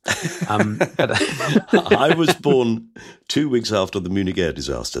that. I was born 2 weeks after the Munich air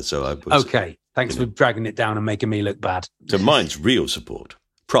disaster, so I was... Okay, thanks for dragging it down and making me look bad. So mine's real support,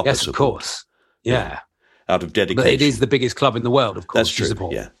 proper yes, support. Of course. Yeah. Out of dedication. But it is the biggest club in the world, of course. That's true,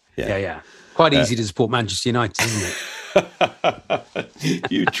 support. Yeah. Quite easy to support Manchester United, isn't it?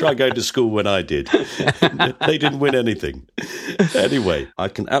 You try going to school when I did. They didn't win anything. Anyway, I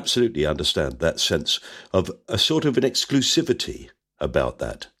can absolutely understand that sense of a sort of an exclusivity about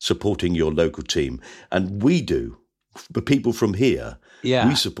that, supporting your local team. And we do. The people from here,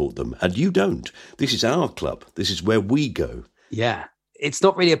 we support them. And you don't. This is our club. This is where we go. Yeah. It's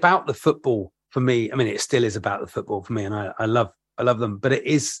not really about the football for me. I mean, it still is about the football for me. And I love them. But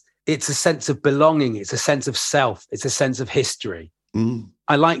it's a sense of belonging. It's a sense of self. It's a sense of history.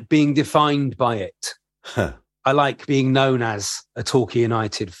 I like being defined by it. Huh. I like being known as a Torquay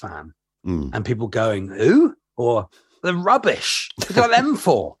United fan. Mm. And people going, who? Or they're rubbish. What got them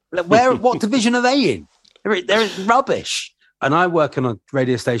for? What division are they in? They're rubbish. And I work on a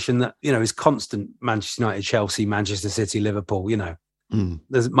radio station that, is constant Manchester United, Chelsea, Manchester City, Liverpool,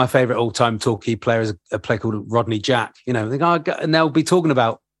 There's my favourite all-time Torquay player is a player called Rodney Jack, and they'll be talking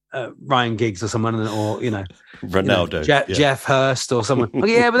about Ryan Giggs or someone, or, Ronaldo. Jeff Hurst or someone. But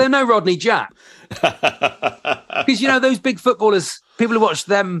they're no Rodney Jack. Because, those big footballers, people who watch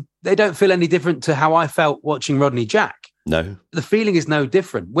them, they don't feel any different to how I felt watching Rodney Jack. No. The feeling is no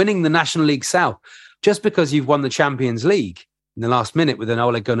different. Winning the National League South, just because you've won the Champions League in the last minute with an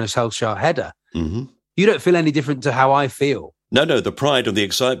Ole Gunnar Solskjaer header, you don't feel any different to how I feel. No, the pride and the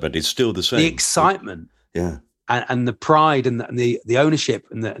excitement is still the same. The excitement. Yeah. And the pride and the ownership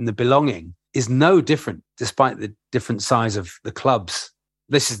and the belonging is no different, despite the different size of the clubs.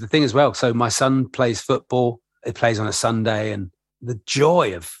 This is the thing as well. So my son plays football. He plays on a Sunday, and the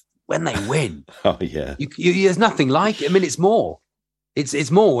joy of when they win. Oh, yeah. There's nothing like it. I mean, it's more.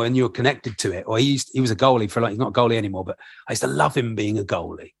 It's more when you're connected to it. Or he was a goalie he's not a goalie anymore, but I used to love him being a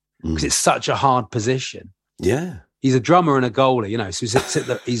goalie because it's such a hard position. Yeah. He's a drummer and a goalie, so he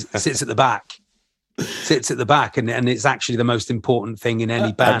sits at the back. Sits at the back, and it's actually the most important thing in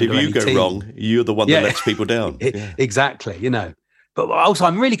any band. And if you go team. wrong, you're the one that lets people down. Exactly, But also,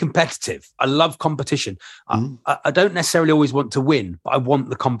 I'm really competitive. I love competition. I don't necessarily always want to win, but I want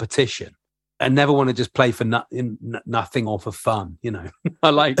the competition. I never want to just play for nothing or for fun. I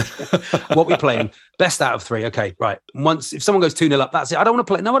like what we're playing. Best out of 3. Okay, right. Once if someone goes 2-0 up, that's it. I don't want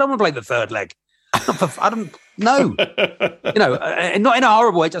to play. No, I don't want to play the third leg. I don't know, not in a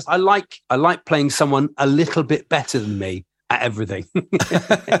horrible way. Just I like playing someone a little bit better than me at everything,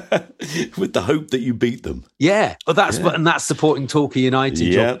 with the hope that you beat them. Yeah, well, that's supporting Torquay United.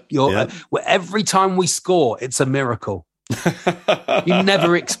 Yeah, every time we score, it's a miracle. You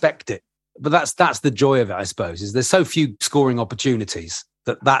never expect it, but that's the joy of it, I suppose. Is there's so few scoring opportunities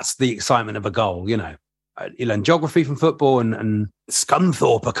that's the excitement of a goal. You learn geography from football, and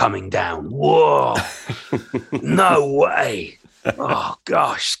Scunthorpe are coming down. Whoa, no way. Oh,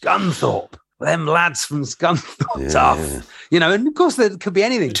 gosh, Scunthorpe. Them lads from Scunthorpe, tough. And of course, there could be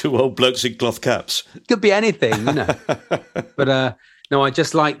anything. 2 old blokes in cloth caps. Could be anything, But no, I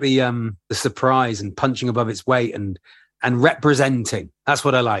just like the surprise and punching above its weight and representing. That's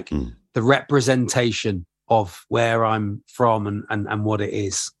what I like. The representation of where I'm from and what it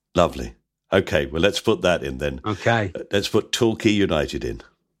is. Lovely. Okay, well, let's put that in then. Okay. Let's put Torquay United in.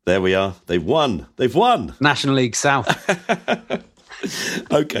 There we are. They've won. National League South.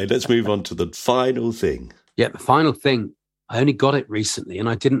 Okay, let's move on to the final thing. Yeah, the final thing. I only got it recently, and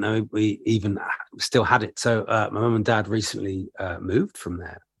I didn't know we even still had it. So my mum and dad recently moved from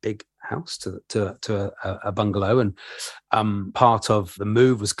their big house to a bungalow, and part of the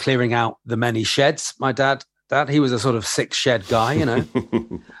move was clearing out the many sheds. My dad, he was a sort of 6-shed guy,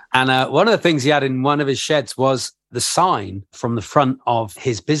 And one of the things he had in one of his sheds was the sign from the front of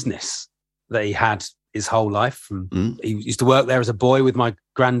his business that he had his whole life. He used to work there as a boy with my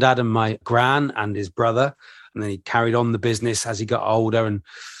granddad and my gran and his brother. And then he carried on the business as he got older and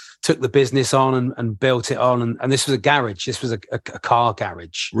took the business on and built it on. And this was a garage. This was a car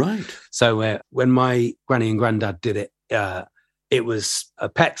garage. Right. So when my granny and granddad did it, it was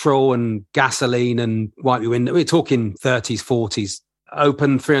petrol and gasoline and wipe your window. We're talking 30s, 40s.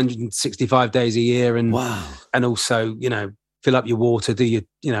 Open 365 days a year, and wow. And also, fill up your water.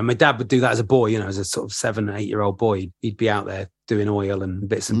 My dad would do that as a boy. As a sort of 7 or 8 year old boy, he'd be out there doing oil and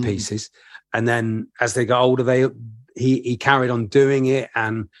bits and pieces. And then as they got older, he carried on doing it,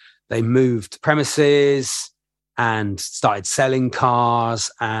 and they moved premises and started selling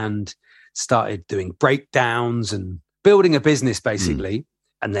cars and started doing breakdowns and building a business basically.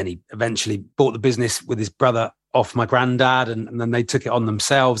 And then he eventually bought the business with his brother off my granddad, and then they took it on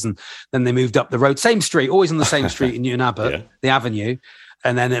themselves, and then they moved up the road, same street, always on the same street in Newton Abbot, the avenue,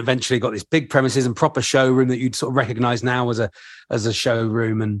 and then eventually got this big premises and proper showroom that you'd sort of recognise now as a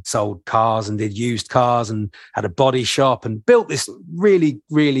showroom, and sold cars and did used cars and had a body shop and built this really,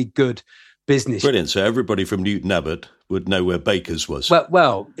 really good business. Brilliant. So everybody from Newton Abbot would know where Baker's was.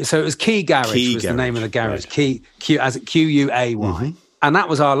 Well, so it was Quay Garage the name of the garage, right. Q as Quay. And that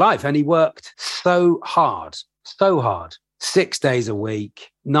was our life. And he worked so hard. 6 days a week,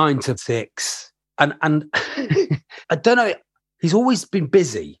 9 to 6. And I don't know, he's always been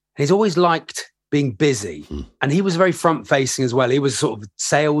busy. He's always liked being busy. And he was very front facing as well. He was sort of a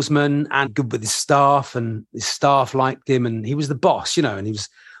salesman and good with his staff, and his staff liked him, and he was the boss, and he was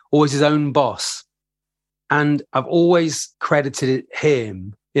always his own boss. And I've always credited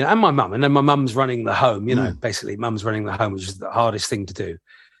him you know, and my mum, and then my mum's running the home, you know, basically mum's running the home, which is the hardest thing to do.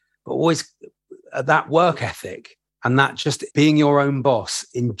 But always that work ethic and that just being your own boss,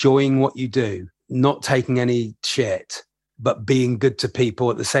 enjoying what you do, not taking any shit, but being good to people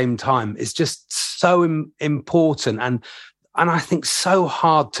at the same time is just so important. And I think so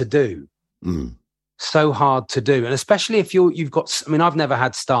hard to do. So hard to do. And especially if you've got, I mean, I've never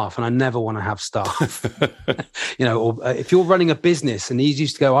had staff and I never want to have staff, you know, or if you're running a business and he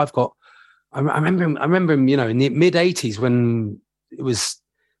used to go, I remember him, you know, in the mid 80s when it was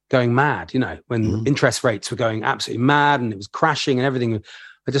going mad, you know, when interest rates were going absolutely mad and it was crashing and everything.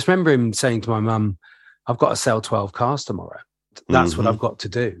 I just remember him saying to my mum, I've got to sell 12 cars tomorrow. That's what I've got to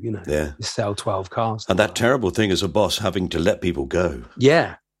do, you know, sell 12 cars. And that terrible thing as a boss, having to let people go.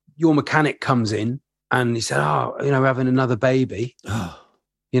 Yeah. Your mechanic comes in and he said, oh, you know, we're having another baby,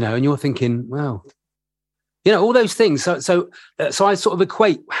 you know, and you're thinking, well, you know, all those things. So I sort of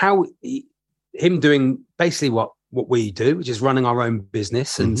equate how him doing basically what we do, which is running our own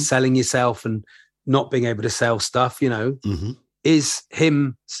business and selling yourself and not being able to sell stuff, you know, is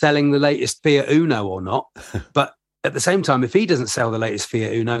him selling the latest Fiat Uno or not. But at the same time, if he doesn't sell the latest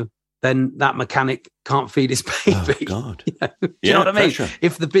Fiat Uno, then that mechanic can't feed his baby. Oh, God. You know? Do you know what I mean? Pressure.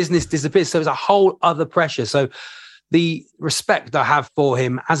 If the business disappears. So there's a whole other pressure. So the respect I have for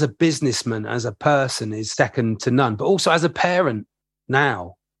him as a businessman, as a person, is second to none. But also as a parent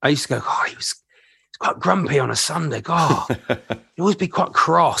now, I used to go, oh, he's quite grumpy on a Sunday. God, he'd always be quite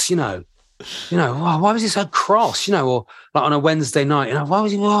cross, you know. You know, oh, why was he so cross? You know, or like on a Wednesday night, you know, why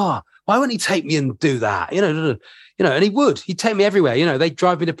wouldn't he take me and do that? You know, and he would. He'd take me everywhere. You know, they'd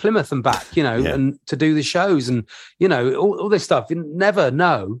drive me to Plymouth and back, you know, and to do the shows and, you know, all this stuff. You never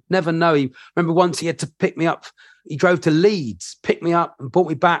know. He remember once he had to pick me up. He drove to Leeds, picked me up and brought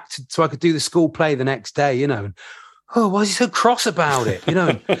me back so I could do the school play the next day, you know. And, oh, why is he so cross about it? You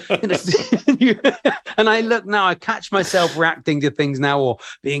know, and I look now, I catch myself reacting to things now or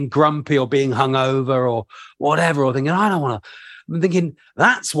being grumpy or being hungover or whatever, or thinking, I don't want to. I'm thinking,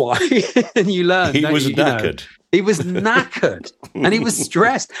 that's why. And you learn. He was knackered. You know, he was knackered and he was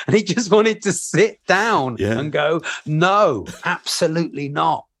stressed and he just wanted to sit down and go, no, absolutely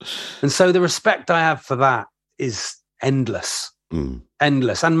not. And so the respect I have for that is endless.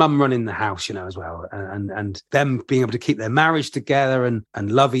 Endless. And mum running the house, you know, as well. And them being able to keep their marriage together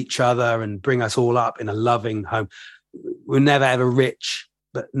and love each other and bring us all up in a loving home. We're never ever rich,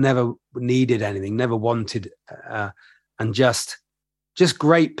 but never needed anything, never wanted, and just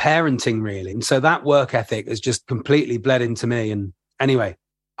great parenting, really. And so that work ethic has just completely bled into me. And anyway,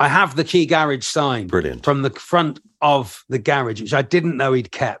 I have the Key Garage sign. Brilliant. From the front of the garage, which I didn't know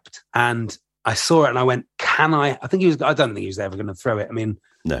he'd kept. And I saw it and I went, can I? I don't think he was ever going to throw it. I mean,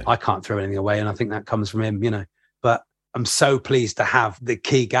 no. I can't throw anything away. And I think that comes from him, you know. But I'm so pleased to have the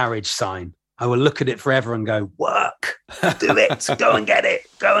Key Garage sign. I will look at it forever and go, work, do it, go and get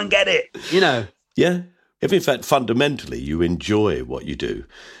it, you know. Yeah. If in fact, fundamentally, you enjoy what you do.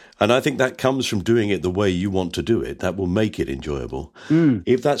 And I think that comes from doing it the way you want to do it. That will make it enjoyable.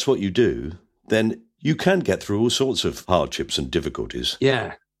 If that's what you do, then you can get through all sorts of hardships and difficulties.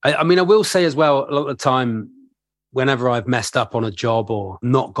 Yeah. I mean, I will say as well, a lot of the time, whenever I've messed up on a job or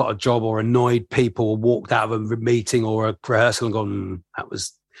not got a job or annoyed people or walked out of a meeting or a rehearsal and gone, that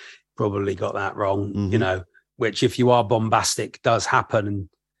was probably got that wrong, you know, which if you are bombastic does happen.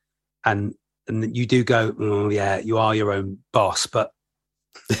 And you do go, oh, yeah, you are your own boss, but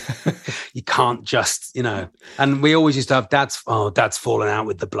you can't just, you know. And we always used to have dad's fallen out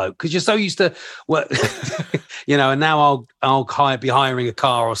with the bloke because you're so used to work, you know. And now I'll be hiring a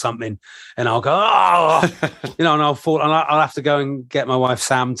car or something, and I'll go, you know, and I'll fall, and I'll have to go and get my wife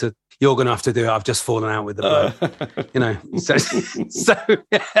Sam to. You're going to have to do it. I've just fallen out with the bloke, you know. So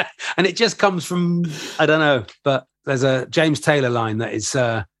yeah. And it just comes from, I don't know, but there's a James Taylor line that is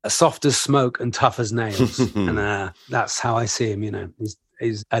soft as smoke and tough as nails, and that's how I see him. You know,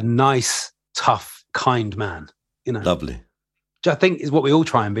 he's a nice, tough, kind man. You know, lovely. Which I think is what we all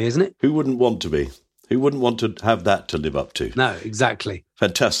try and be, isn't it? Who wouldn't want to be? Who wouldn't want to have that to live up to? No, exactly.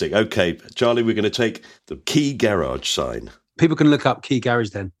 Fantastic. Okay, Charlie, we're going to take the Key Garage sign. People can look up Key Garage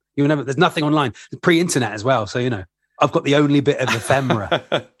then. You never. There's nothing online. It's pre-internet as well, so you know. I've got the only bit of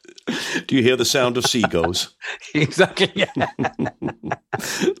ephemera. Do you hear the sound of seagulls? Exactly, yeah.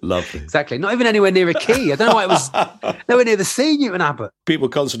 Lovely. Exactly. Not even anywhere near a key. I don't know why it was nowhere near the sea, Newton Abbot. People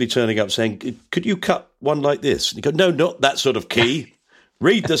constantly turning up saying, could you cut one like this? And you go, no, not that sort of key.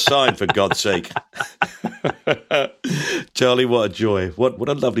 Read the sign, for God's sake. Charlie, what a joy. What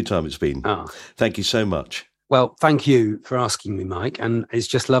a lovely time it's been. Oh. Thank you so much. Well, thank you for asking me, Mike. And it's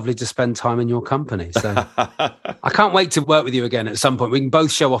just lovely to spend time in your company. So I can't wait to work with you again at some point. We can both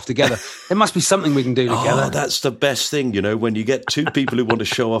show off together. There must be something we can do together. Oh, that's the best thing, when you get two people who want to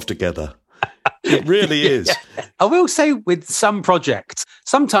show off together. It really is. Yeah. I will say with some projects,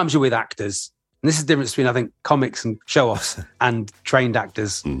 sometimes you're with actors. And this is the difference between, I think, comics and show-offs and trained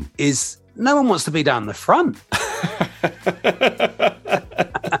actors is no one wants to be down the front.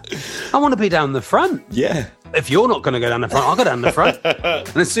 I want to be down the front. Yeah. If you're not going to go down the front, I'll go down the front.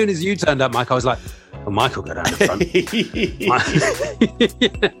 And as soon as you turned up, Mike, I was like, well, Mike will go down the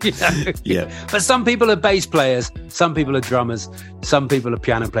front. Yeah. But some people are bass players, some people are drummers, some people are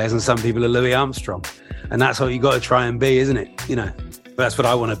piano players, and some people are Louis Armstrong. And that's what you got to try and be, isn't it? But that's what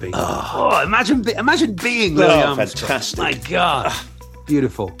I want to be. Oh, imagine being Louis Armstrong. Fantastic. My God.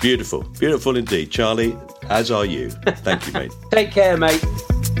 Beautiful. Beautiful. Beautiful indeed. Charlie, as are you. Thank you, mate. Take care, mate.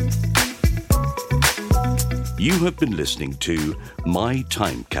 You have been listening to My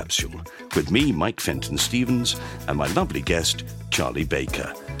Time Capsule with me, Mike Fenton Stevens, and my lovely guest, Charlie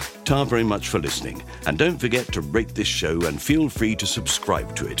Baker. Ta very much for listening, and don't forget to rate this show and feel free to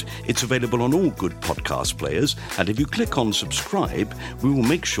subscribe to it. It's available on all good podcast players, and if you click on subscribe, we will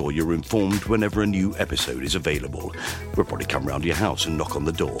make sure you're informed whenever a new episode is available. We'll probably come round to your house and knock on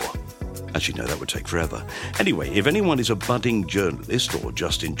the door. Actually, no, that would take forever. Anyway, if anyone is a budding journalist or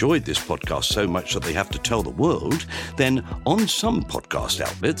just enjoyed this podcast so much that they have to tell the world, then on some podcast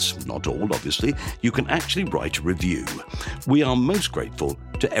outlets, not all obviously, you can actually write a review. We are most grateful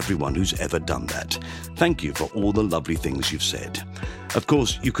to everyone who's ever done that. Thank you for all the lovely things you've said. Of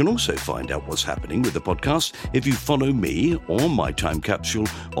course, you can also find out what's happening with the podcast if you follow me or My Time Capsule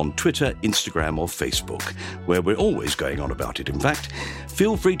on Twitter, Instagram or Facebook, where we're always going on about it. In fact,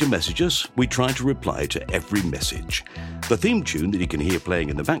 feel free to message us. We try to reply to every message. The theme tune that you can hear playing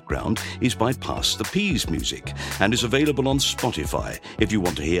in the background is by Pass the Peas Music and is available on Spotify if you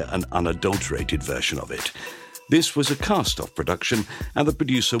want to hear an unadulterated version of it. This was a cast-off production, and the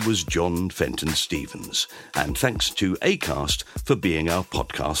producer was John Fenton Stevens. And thanks to Acast for being our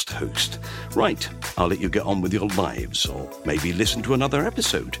podcast host. Right, I'll let you get on with your lives, or maybe listen to another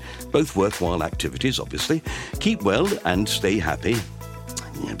episode. Both worthwhile activities, obviously. Keep well and stay happy.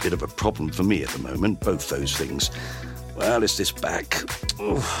 A bit of a problem for me at the moment, both those things. Well, it's this back.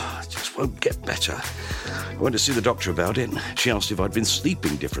 Oh, it just won't get better. I went to see the doctor about it. She asked if I'd been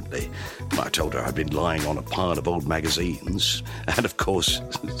sleeping differently. I told her I'd been lying on a pile of old magazines. And of course,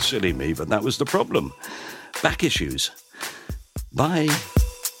 silly me, but that was the problem. Back issues. Bye.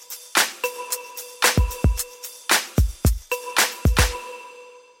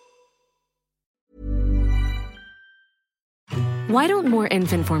 Why don't more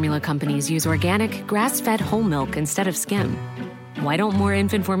infant formula companies use organic, grass-fed whole milk instead of skim? Why don't more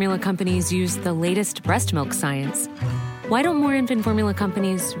infant formula companies use the latest breast milk science? Why don't more infant formula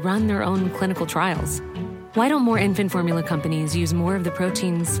companies run their own clinical trials? Why don't more infant formula companies use more of the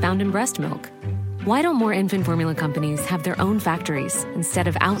proteins found in breast milk? Why don't more infant formula companies have their own factories instead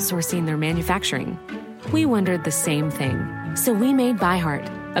of outsourcing their manufacturing? We wondered the same thing. So we made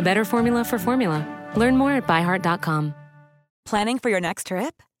ByHeart, a better formula for formula. Learn more at byheart.com. Planning for your next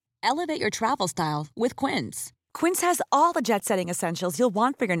trip? Elevate your travel style with Quince. Quince has all the jet-setting essentials you'll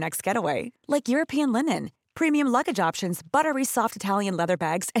want for your next getaway, like European linen, premium luggage options, buttery soft Italian leather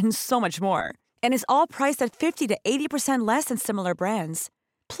bags, and so much more. And is all priced at 50 to 80% less than similar brands.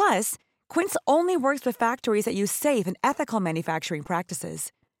 Plus, Quince only works with factories that use safe and ethical manufacturing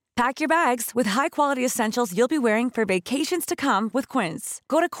practices. Pack your bags with high-quality essentials you'll be wearing for vacations to come with Quince.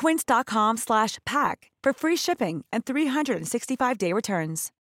 Go to quince.com/pack for free shipping and 365-day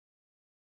returns.